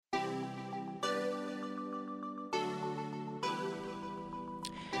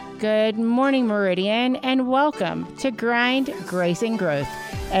Good morning, Meridian, and welcome to Grind, Grace, and Growth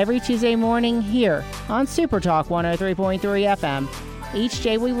every Tuesday morning here on Super Talk 103.3 FM. Each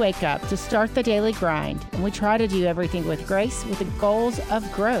day we wake up to start the daily grind, and we try to do everything with grace with the goals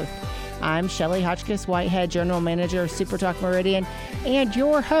of growth. I'm Shelley Hotchkiss, Whitehead, General Manager of Super Talk Meridian, and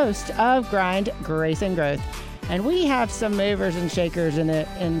your host of Grind, Grace, and Growth. And we have some movers and shakers in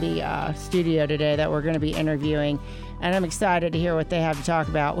the studio today that we're going to be interviewing, and I'm excited to hear what they have to talk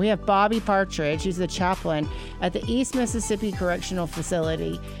about. We have Bobby Partridge, who's the chaplain at the East Mississippi Correctional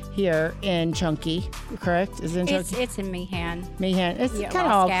Facility here in Chunky, correct? Is it in Chunky? It's in Meehan. Meehan. It's kind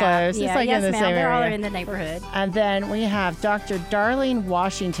of all close. Yeah, it's like in the same They're area. all in the neighborhood. And then we have Dr. Darlene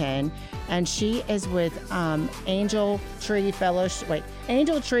Washington, and she is with Angel Tree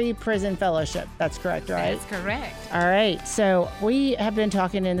Prison Fellowship. That's correct, right? That's correct. All right. So we have been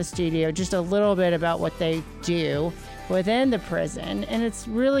talking in the studio just a little bit about what they do within the prison, and it's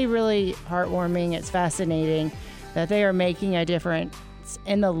really, really heartwarming. It's fascinating that they are making a difference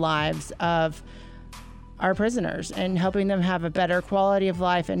in the lives of our prisoners and helping them have a better quality of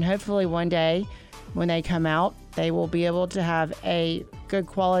life, and hopefully one day when they come out, they will be able to have a good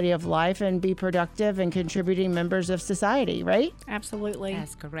quality of life and be productive and contributing members of society, right? Absolutely.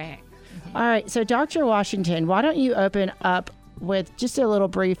 That's correct. All right. So, Dr. Washington, why don't you open up with just a little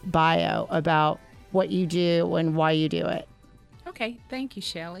brief bio about what you do and why you do it? Okay. Thank you,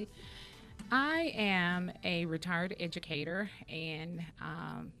 Shelley. I am a retired educator, and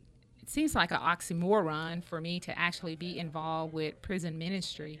it seems like an oxymoron for me to actually be involved with prison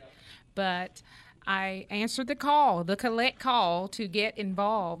ministry, but I answered the collect call to get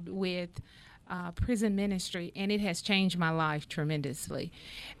involved with prison ministry, and it has changed my life tremendously.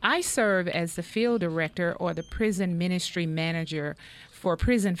 I serve as the field director or the prison ministry manager for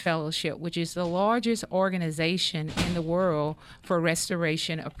Prison Fellowship, which is the largest organization in the world for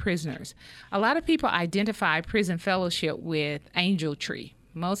restoration of prisoners. A lot of people identify Prison Fellowship with Angel Tree.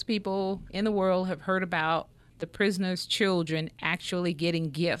 Most people in the world have heard about the prisoners' children actually getting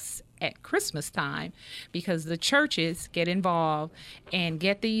gifts at Christmas time, because the churches get involved and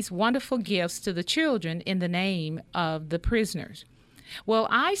get these wonderful gifts to the children in the name of the prisoners. Well,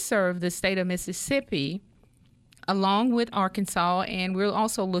 I serve the state of Mississippi along with Arkansas, and we're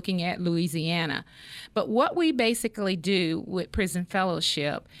also looking at Louisiana. But what we basically do with Prison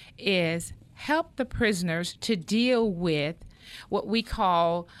Fellowship is help the prisoners to deal with what we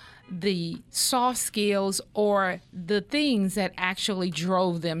call the soft skills, or the things that actually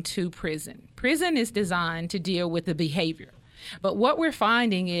drove them to prison. Prison is designed to deal with the behavior. But what we're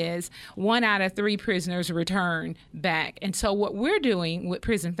finding is 1 out of 3 prisoners return back. And so what we're doing with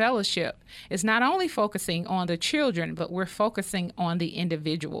Prison Fellowship is not only focusing on the children, but we're focusing on the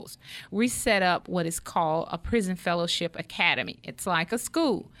individuals. We set up what is called a Prison Fellowship Academy. It's like a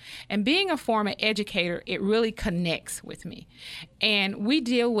school. And being a former educator, it really connects with me. And we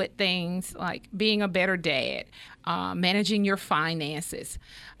deal with things like being a better dad, managing your finances,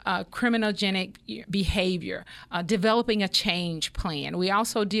 criminogenic behavior, developing a change plan. We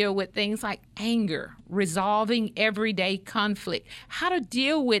also deal with things like anger, resolving everyday conflict, how to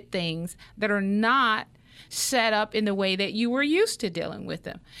deal with things that are not set up in the way that you were used to dealing with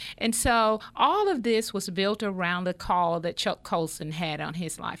them. And so all of this was built around the call that Chuck Colson had on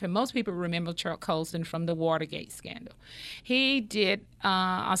his life. And most people remember Chuck Colson from the Watergate scandal. He did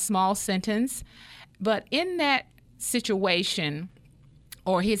a small sentence, but in that situation,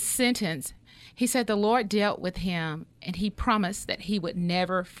 or his sentence, he said the Lord dealt with him, and he promised that he would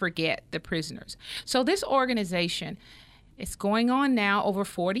never forget the prisoners. So this organization, it's going on now over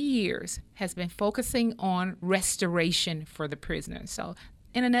 40 years, has been focusing on restoration for the prisoners. So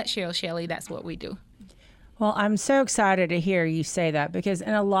in a nutshell, Shelley, that's what we do. Well, I'm so excited to hear you say that, because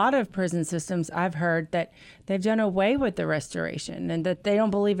in a lot of prison systems, I've heard that they've done away with the restoration and that they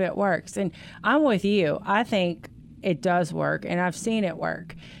don't believe it works. And I'm with you. I think it does work, and I've seen it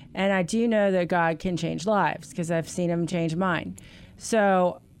work. And I do know that God can change lives, because I've seen him change mine.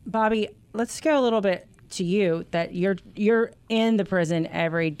 So, Bobby, let's go a little bit to you, that you're in the prison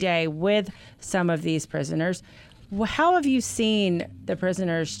every day with some of these prisoners. How have you seen the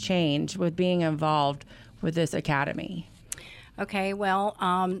prisoners change with being involved with this academy? Okay, well,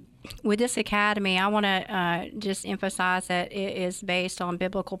 with this academy, I want to just emphasize that it is based on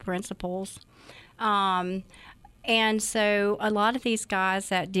biblical principles. And so a lot of these guys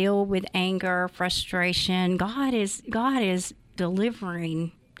that deal with anger, frustration, God is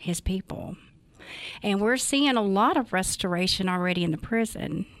delivering his people. And we're seeing a lot of restoration already in the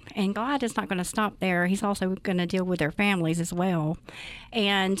prison. And God is not going to stop there. He's also going to deal with their families as well.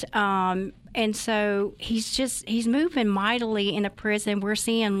 And so he's moving mightily in the prison. We're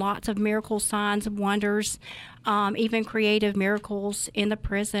seeing lots of miracles, signs, and wonders, even creative miracles in the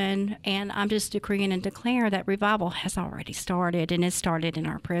prison. And I'm just decreeing and declaring that revival has already started, and it started in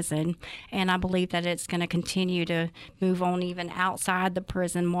our prison. And I believe that it's going to continue to move on even outside the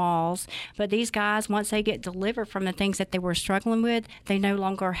prison walls. But these guys, once they get delivered from the things that they were struggling with, they no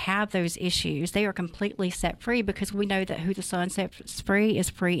longer have those issues. They are completely set free, because we know that who the Son sets free is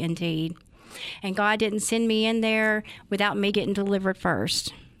free indeed. And God didn't send me in there without me getting delivered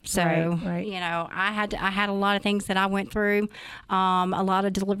first. So, right. you know, I had a lot of things that I went through, a lot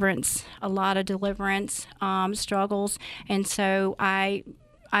of deliverance struggles. And so I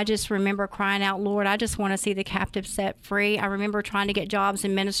just remember crying out, Lord, I just want to see the captives set free. I remember trying to get jobs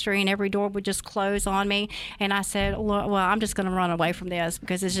in ministry, and every door would just close on me. And I said, well, I'm just going to run away from this,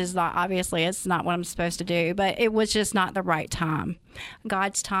 because it's just not, obviously, it's not what I'm supposed to do. But it was just not the right time.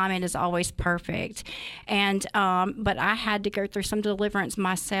 God's timing is always perfect. And but I had to go through some deliverance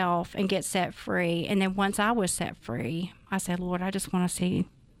myself and get set free. And then once I was set free, I said, Lord, I just want to see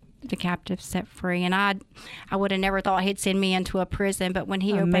the captives set free. And I would have never thought he'd send me into a prison, but when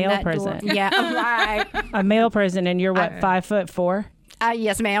he opened that prison. door, right, A male prison, and you're what, 5'4"?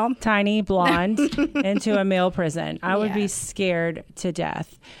 yes, ma'am. Tiny, blonde, into a male prison. I would be scared to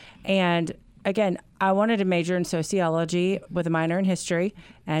death. And again, I wanted to major in sociology with a minor in history.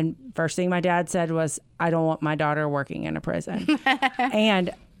 And first thing my dad said was, I don't want my daughter working in a prison. And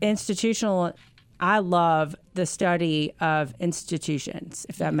I love the study of institutions,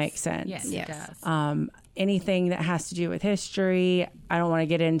 if that makes sense. Yes, it does. Anything that has to do with history, I don't want to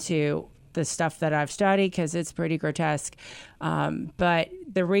get into the stuff that I've studied because it's pretty grotesque. But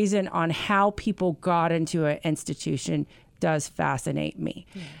the reason on how people got into an institution does fascinate me.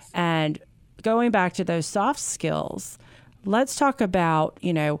 Yes. And going back to those soft skills, let's talk about,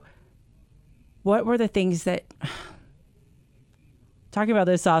 what were the things that... Talking about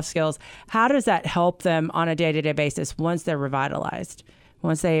those soft skills, how does that help them on a day-to-day basis once they're revitalized,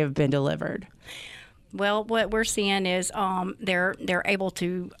 once they have been delivered? Well, what we're seeing is they're able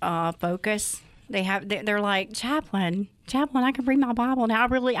to focus. They're like, Chaplain, I can read my Bible now.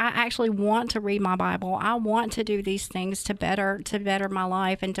 I actually want to read my Bible. I want to do these things to better my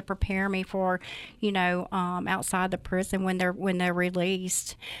life and to prepare me for, outside the prison when they're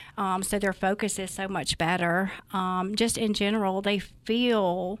released. So their focus is so much better. Just in general, they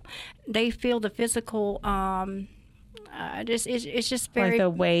feel the physical. It's just very, like the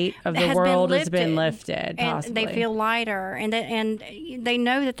weight of the world has been lifted, and possibly. they feel lighter, and they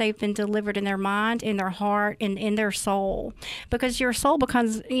know that they've been delivered in their mind, in their heart, and in their soul, because your soul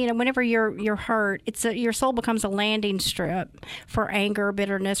becomes, whenever you're hurt, your soul becomes a landing strip for anger,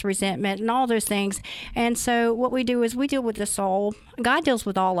 bitterness, resentment, and all those things. And so what we do is we deal with the soul. God deals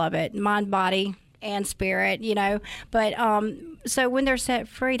with all of it, mind, body, and spirit, but so when they're set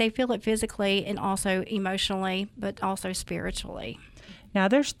free, they feel it physically and also emotionally, but also spiritually. Now,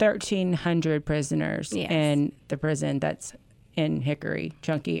 there's 1,300 prisoners in the prison that's in Hickory,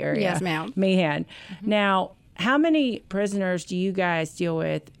 Chunky area. Yes, ma'am. Meehan. Mm-hmm. Now, how many prisoners do you guys deal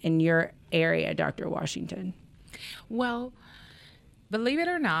with in your area, Dr. Washington? Well, believe it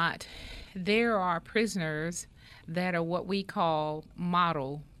or not, there are prisoners that are what we call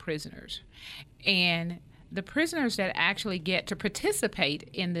model prisoners. And the prisoners that actually get to participate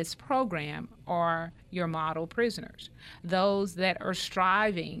in this program are your model prisoners, those that are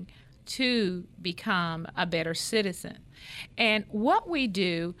striving to become a better citizen. And what we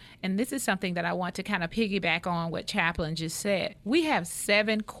do, and this is something that I want to kind of piggyback on what Chaplain just said, we have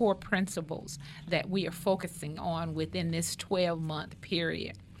 7 core principles that we are focusing on within this 12-month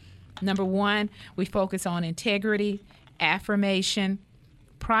period. Number 1, we focus on integrity, affirmation,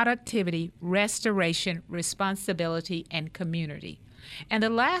 productivity, restoration, responsibility, and community. And the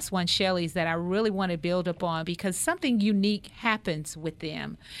last one, Shelley, is that I really want to build upon, because something unique happens with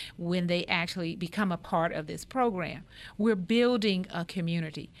them when they actually become a part of this program. We're building a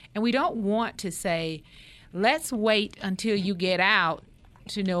community. And we don't want to say, let's wait until you get out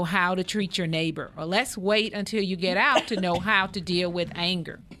to know how to treat your neighbor, or let's wait until you get out to know how to deal with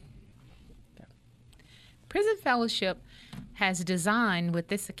anger. Prison Fellowship has designed with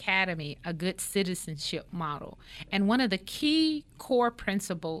this academy a good citizenship model. And one of the key core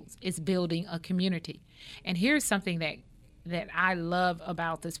principles is building a community. And here's something that I love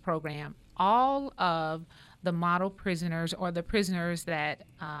about this program. All of the model prisoners, or the prisoners that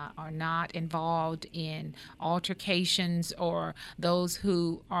are not involved in altercations, or those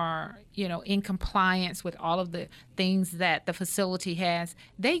who are, in compliance with all of the things that the facility has,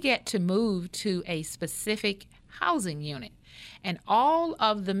 they get to move to a specific housing unit. And all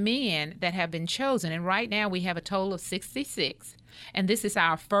of the men that have been chosen, and right now we have a total of 66, and this is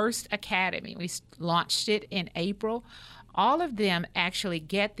our first academy. We launched it in April. All of them actually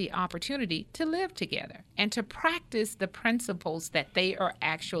get the opportunity to live together and to practice the principles that they are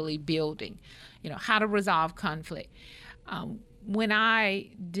actually building, how to resolve conflict. When I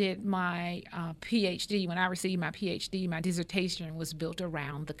did my PhD, when I received my PhD, my dissertation was built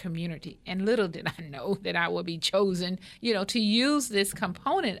around the community. And little did I know that I would be chosen, to use this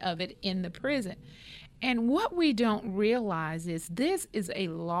component of it in the prison. And what we don't realize is this is a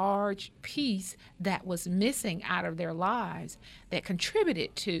large piece that was missing out of their lives that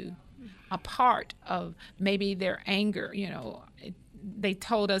contributed to a part of maybe their anger. They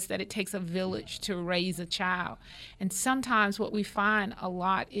told us that it takes a village to raise a child. And sometimes what we find a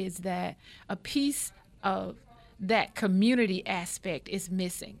lot is that a piece of that community aspect is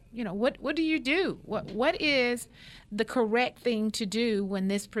missing. What do you do? What is the correct thing to do when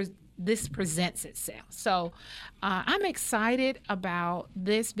this presents itself? So I'm excited about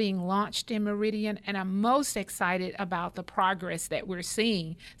this being launched in Meridian, and I'm most excited about the progress that we're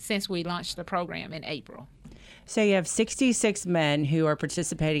seeing since we launched the program in April. So you have 66 men who are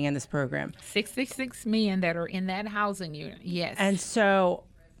participating in this program. 66 men that are in that housing unit, yes. And so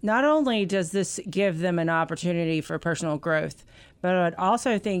not only does this give them an opportunity for personal growth, but I would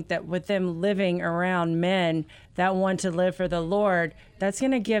also think that with them living around men that want to live for the Lord, that's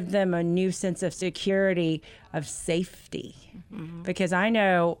going to give them a new sense of security, of safety. Mm-hmm. Because I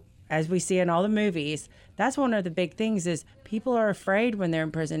know, as we see in all the movies, that's one of the big things is people are afraid when they're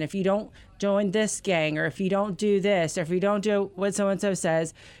in prison. If you don't join this gang, or if you don't do this, or if you don't do what so-and-so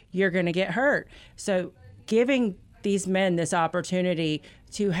says, you're going to get hurt. So giving these men this opportunity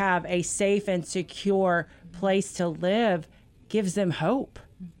to have a safe and secure place to live gives them hope,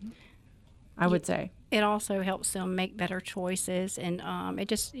 I would say. It also helps them make better choices, and it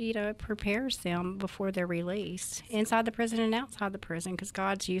just, it prepares them before they're released, inside the prison and outside the prison, because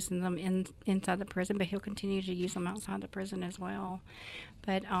God's using them inside the prison, but He'll continue to use them outside the prison as well.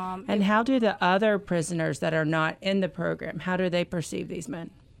 But and how do the other prisoners that are not in the program, how do they perceive these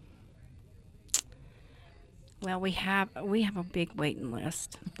men? Well, we have a big waiting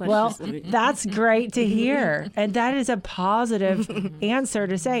list. That's great to hear. And that is a positive answer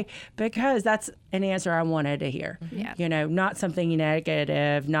to say, because that's an answer I wanted to hear. Yeah. Not something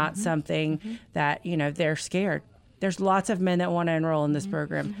negative, not something that, they're scared. There's lots of men that want to enroll in this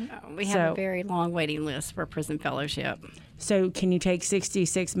program. We have a very long waiting list for prison fellowship. So can you take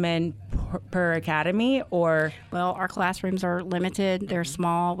 66 men per academy, or? Well, our classrooms are limited. They're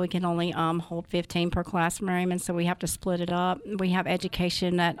small. We can only hold 15 per classroom, and so we have to split it up. We have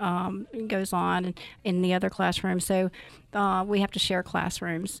education that goes on in the other classrooms, so we have to share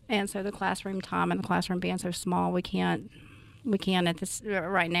classrooms. And so the classroom time and the classroom being so small, we can't at this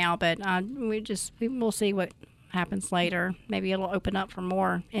right now, but we'll see what happens later. Maybe it'll open up for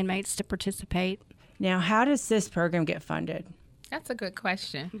more inmates to participate. Now, how does this program get funded? That's a good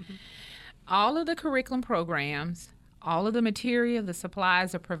question. All of the curriculum programs, all of the material, the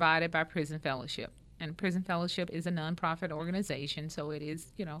supplies are provided by Prison Fellowship. And Prison Fellowship is a nonprofit organization, so it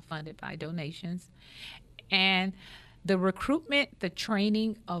is, funded by donations. And the recruitment, the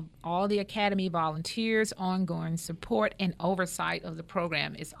training of all the academy volunteers, ongoing support, and oversight of the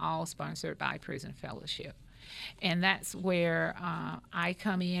program is all sponsored by Prison Fellowship. And that's where I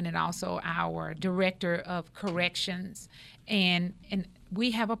come in, and also our director of corrections. And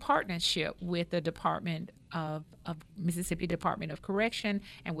we have a partnership with the Mississippi Department of Correction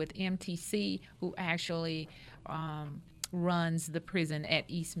and with MTC, who actually runs the prison at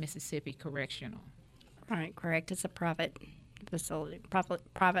East Mississippi Correctional. Right, correct. It's a private facility,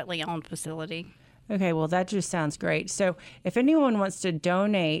 privately owned facility. Okay, well, that just sounds great. So if anyone wants to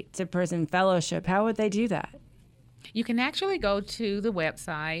donate to Prison Fellowship, how would they do that? You can actually go to the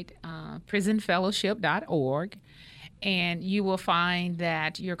website, prisonfellowship.org, and you will find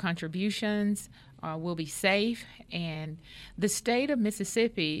that your contributions will be safe. And the state of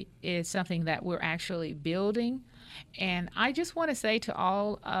Mississippi is something that we're actually building. And I just want to say to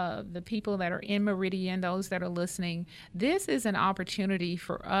all the people that are in Meridian, those that are listening, this is an opportunity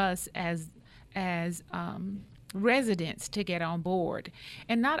for us as residents to get on board.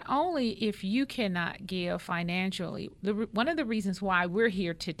 And not only if you cannot give financially, one of the reasons why we're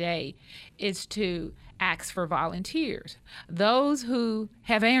here today is to ask for volunteers, those who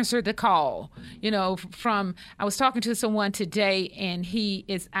have answered the call. I was talking to someone today, and he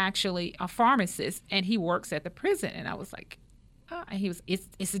is actually a pharmacist, and he works at the prison, and I was like, and he was,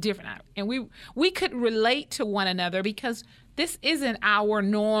 it's a different, and we could relate to one another because this isn't our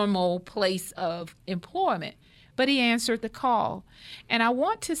normal place of employment. But he answered the call. And I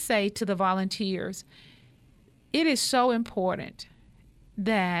want to say to the volunteers, it is so important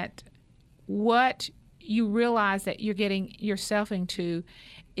that what you realize that you're getting yourself into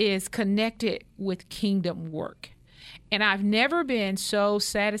is connected with kingdom work. And I've never been so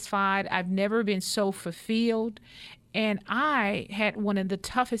satisfied. I've never been so fulfilled. And I had one of the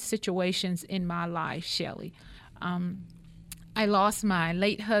toughest situations in my life, Shelley. I lost my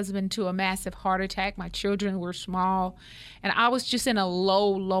late husband to a massive heart attack. My children were small, and I was just in a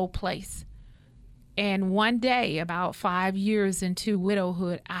low place. And one day, about 5 years into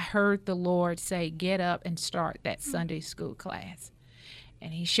widowhood, I heard the Lord say, get up and start that Sunday school class.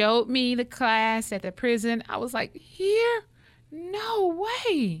 And he showed me the class at the prison. I was like, here? No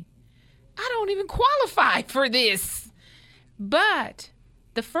way. I don't even qualify for this. But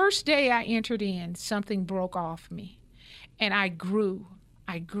the first day I entered in, something broke off me. And I grew.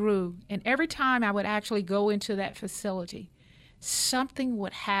 And every time I would actually go into that facility, something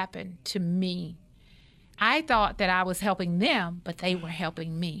would happen to me. I thought that I was helping them, but they were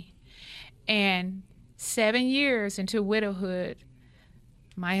helping me. And 7 years into widowhood,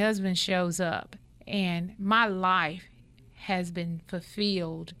 my husband shows up, and my life has been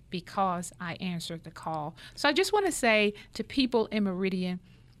fulfilled because I answered the call. So I just want to say to people in Meridian,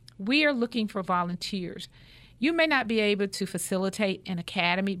 we are looking for volunteers. You may not be able to facilitate an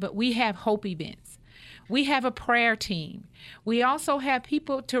academy, but we have hope events. We have a prayer team. We also have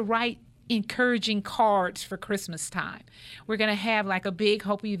people to write encouraging cards for Christmas time. We're going to have like a big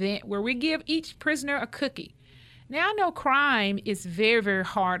hope event where we give each prisoner a cookie. Now, I know crime is very, very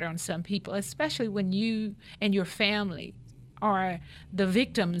hard on some people, especially when you and your family are the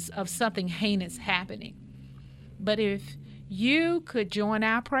victims of something heinous happening. But if you could join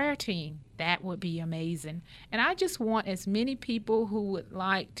our prayer team, that would be amazing. And I just want as many people who would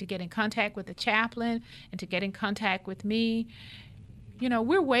like to get in contact with the chaplain and to get in contact with me.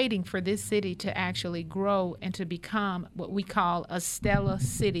 We're waiting for this city to actually grow and to become what we call a stellar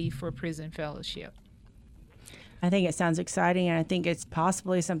city for prison fellowship. I think it sounds exciting, and I think it's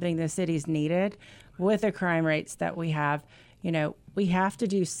possibly something the city's needed with the crime rates that we have. We have to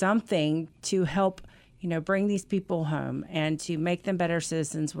do something to help bring these people home and to make them better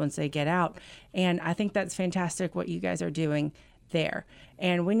citizens once they get out. And I think that's fantastic what you guys are doing there.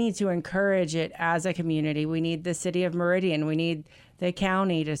 And we need to encourage it as a community. We need the city of Meridian. We need the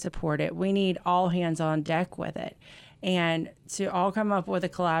county to support it. We need all hands on deck with it. And to all come up with a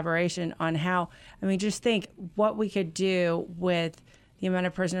collaboration on how, just think what we could do with the amount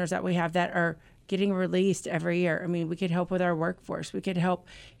of prisoners that we have that are getting released every year. We could help with our workforce. We could help,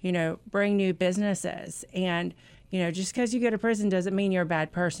 bring new businesses. And, just because you go to prison doesn't mean you're a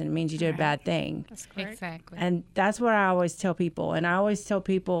bad person. It means you did a bad thing. That's correct. Exactly. And that's what I always tell people. And I always tell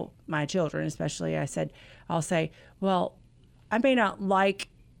people, my children especially, I'll say, well, I may not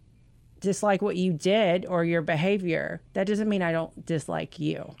dislike what you did or your behavior. That doesn't mean I don't dislike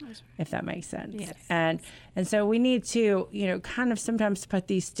you, if that makes sense. Yes. And so we need to, kind of sometimes put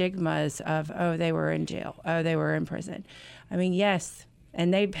these stigmas of, oh, they were in jail, oh, they were in prison. Yes,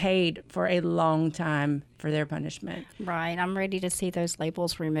 and they paid for a long time for their punishment. Right. I'm ready to see those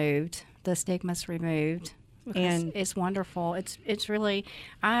labels removed, the stigmas removed. And it's wonderful. It's really,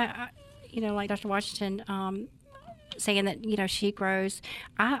 I like Dr. Washington saying that, she grows.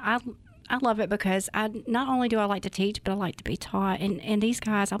 I love it because not only do I like to teach, but I like to be taught. And these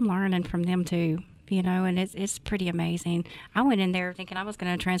guys, I'm learning from them too, and it's pretty amazing. I went in there thinking I was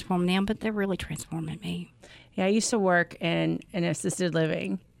going to transform them, but they're really transforming me. Yeah, I used to work in assisted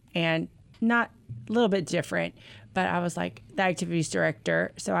living, and not a little bit different, but I was like the activities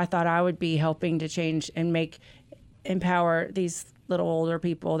director. So I thought I would be helping to change and empower these little older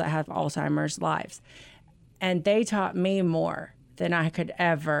people that have Alzheimer's lives. And they taught me more than I could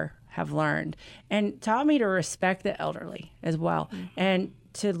ever have learned, and taught me to respect the elderly as well, and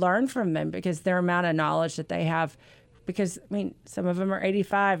to learn from them because their amount of knowledge that they have, because some of them are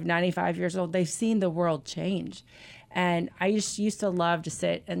 85, 95 years old. They've seen the world change. And I just used to love to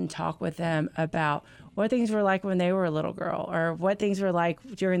sit and talk with them about what things were like when they were a little girl or what things were like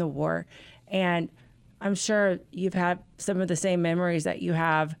during the war. And I'm sure you've had some of the same memories that you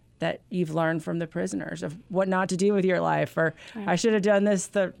have that you've learned from the prisoners of what not to do with your life, or I should have done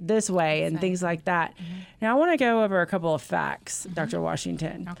this way, and things like that. Now I want to go over a couple of facts, Dr.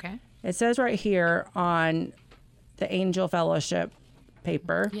 Washington. Okay. It says right here on the Angel Fellowship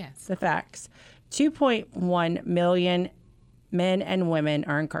paper, Yes. the facts, 2.1 million men and women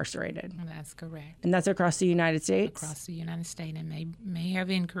are incarcerated. That's correct. And that's across the United States? Across the United States, and may have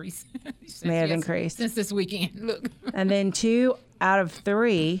increased. Increased. Since this weekend. Look. And then 2 out of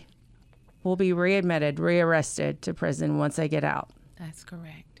 3 will be readmitted, rearrested to prison once they get out. That's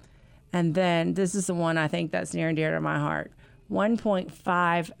correct. And then this is the one I think that's near and dear to my heart.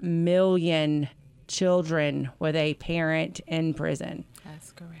 1.5 million children with a parent in prison.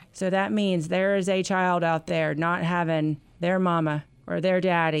 That's correct. So that means there is a child out there not having their mama or their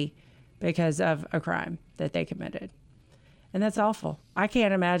daddy because of a crime that they committed. And that's awful. I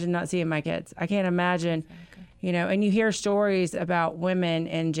can't imagine not seeing my kids. I can't imagine, and you hear stories about women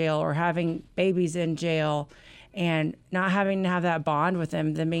in jail or having babies in jail and not having to have that bond with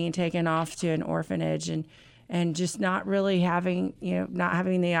them being taken off to an orphanage and just not really having, not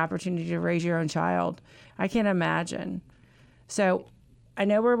having the opportunity to raise your own child. I can't imagine. So I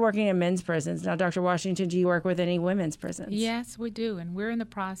know we're working in men's prisons. Now, Dr. Washington, do you work with any women's prisons? Yes, we do. And we're in the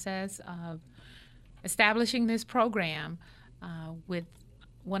process of establishing this program with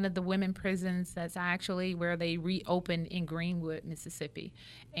one of the women prisons that's actually where they reopened in Greenwood, Mississippi.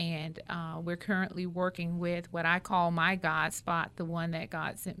 And we're currently working with what I call my God spot, the one that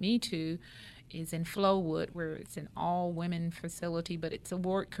God sent me to, is in Flowood, where it's an all-women facility, but it's a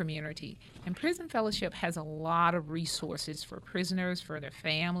work community. And Prison Fellowship has a lot of resources for prisoners, for their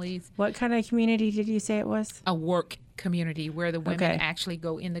families. What kind of community did you say it was? A work community where the women actually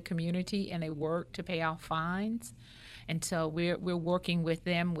go in the community and they work to pay off fines. And so we're working with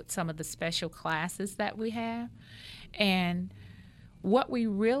them with some of the special classes that we have. And what we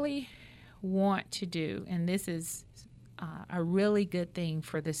really want to do, and this is a really good thing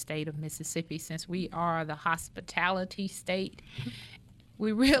for the state of Mississippi, since we are the hospitality state.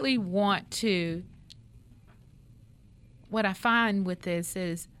 We really want to, what I find with this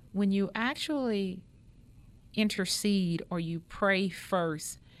is when you actually intercede or you pray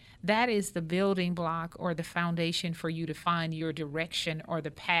first, that is the building block or the foundation for you to find your direction or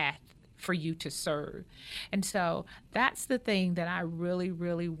the path for you to serve. And so that's the thing that I really,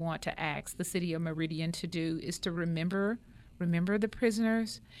 really want to ask the city of Meridian to do, is to remember the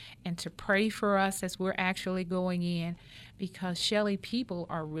prisoners and to pray for us as we're actually going in, because Shelley, people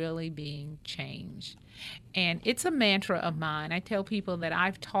are really being changed. And it's a mantra of mine. I tell people that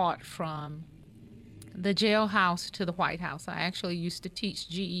I've taught from the jailhouse to the White House. I actually used to teach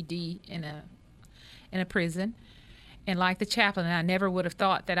GED in a prison. And like the chaplain, I never would have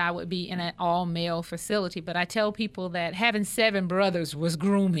thought that I would be in an all-male facility. But I tell people that having 7 brothers was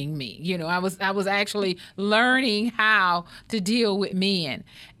grooming me. I was actually learning how to deal with men.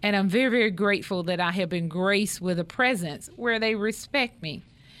 And I'm very, very grateful that I have been graced with a presence where they respect me.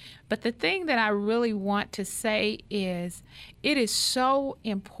 But the thing that I really want to say is it is so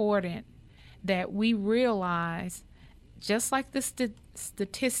important that we realize, just like the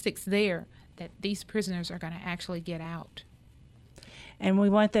statistics there, that these prisoners are going to actually get out. And we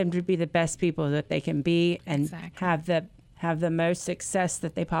want them to be the best people that they can be and have the most success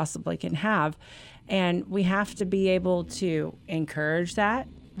that they possibly can have. And we have to be able to encourage that,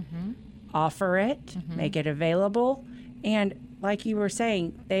 offer it, make it available. And like you were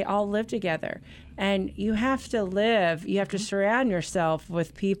saying, they all live together. And you have to surround yourself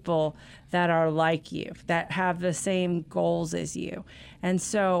with people that are like you, that have the same goals as you. And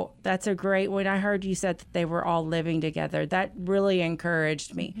so that's when I heard you said that they were all living together, that really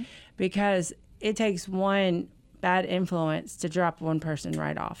encouraged me, because it takes one bad influence to drop one person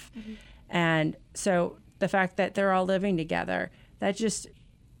right off. And so the fact that they're all living together, that just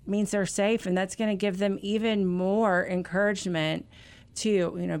means they're safe, and that's going to give them even more encouragement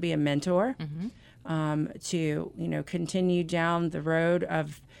to, be a mentor, to, continue down the road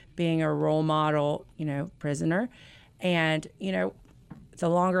of being a role model, prisoner. And, the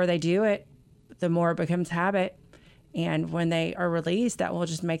longer they do it, the more it becomes habit. And when they are released, that will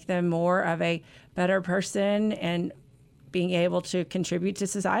just make them more of a better person and being able to contribute to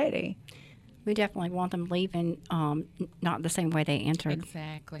society. We definitely want them leaving not the same way they entered.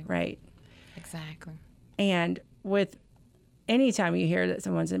 Exactly. Right. Exactly. And with anytime you hear that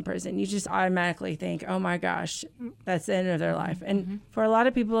someone's in prison, you just automatically think, oh my gosh, that's the end of their life. And for a lot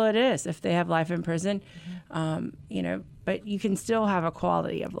of people it is, if they have life in prison, but you can still have a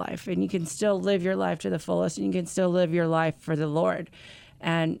quality of life, and you can still live your life to the fullest, and you can still live your life for the Lord.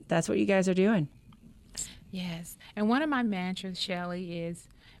 And that's what you guys are doing. Yes. And one of my mantras, Shelley, is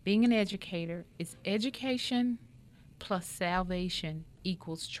Being an educator is education plus salvation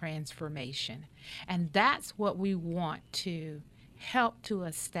equals transformation. And that's what we want to help to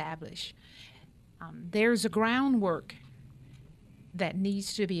establish. There's a groundwork that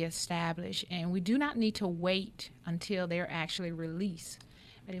needs to be established, and we do not need to wait until they're actually released.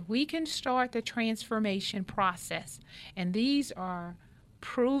 But if we can start the transformation process, and these are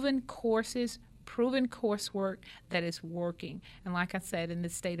proven courses, proven coursework that is working. And like I said, in the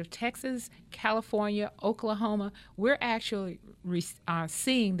state of Texas, California, Oklahoma, we're actually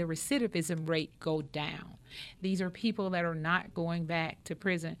seeing the recidivism rate go down. These are people that are not going back to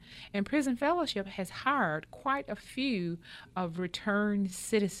prison. And Prison Fellowship has hired quite a few of returned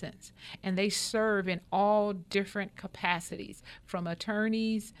citizens, and they serve in all different capacities, from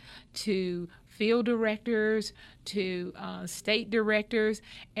attorneys to field directors to state directors.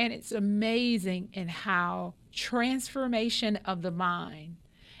 And it's amazing in how transformation of the mind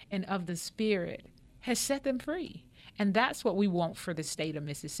and of the spirit has set them free. And that's what we want for the state of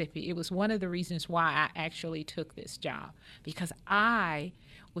Mississippi. It was one of the reasons why I actually took this job, because I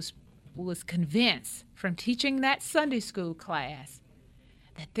was convinced from teaching that Sunday school class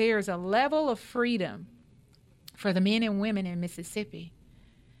that there's a level of freedom for the men and women in Mississippi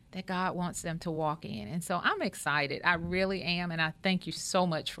that God wants them to walk in. And so I'm excited. I really am. And I thank you so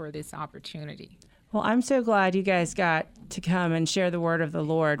much for this opportunity. Well, I'm so glad you guys got to come and share the word of the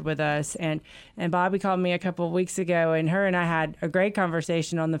Lord with us. And Bobby called me a couple of weeks ago, and her and I had a great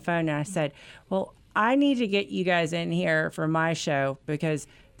conversation on the phone. And I said, well, I need to get you guys in here for my show, because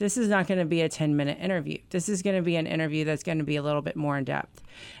this is not going to be a 10-minute interview. This is going to be an interview that's going to be a little bit more in depth.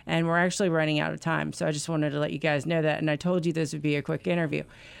 And we're actually running out of time. So I just wanted to let you guys know that. And I told you this would be a quick interview.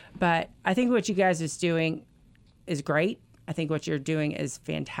 But I think what you guys is doing is great. I think what you're doing is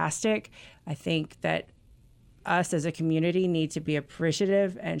fantastic. I think that us as a community need to be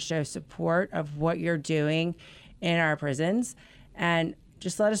appreciative and show support of what you're doing in our prisons. And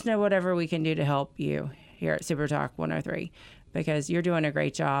just let us know whatever we can do to help you here at Super Talk 103, because you're doing a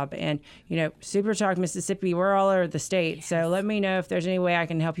great job. And, you know, Super Talk Mississippi, we're all over the state. Yes. So let me know if there's any way I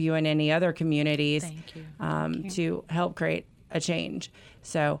can help you in any other communities. Thank you. To help create a change.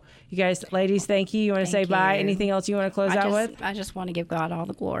 So you guys, ladies, thank you. You want to say bye? Anything else you want to close out with? I just want to give God all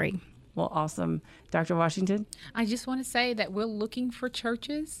the glory. Well, awesome. Dr. Washington? I just want to say that we're looking for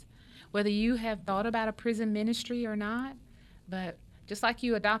churches, whether you have thought about a prison ministry or not. But just like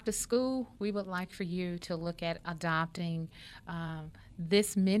you adopt a school, we would like for you to look at adopting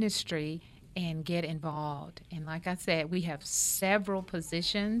this ministry and get involved. And like I said, we have several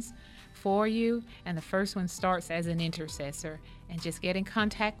positions for you, and the first one starts as an intercessor. And just get in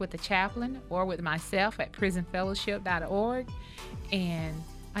contact with the chaplain or with myself at prisonfellowship.org. And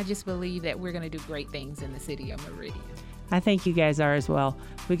I just believe that we're going to do great things in the city of Meridian. I think you guys are as well.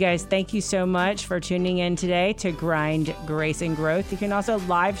 You guys, thank you so much for tuning in today to Grind, Grace, and Growth. You can also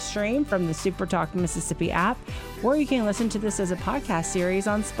live stream from the Super Talk Mississippi app, or you can listen to this as a podcast series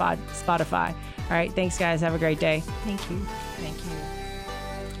on Spotify. All right, thanks, guys. Have a great day. Thank you.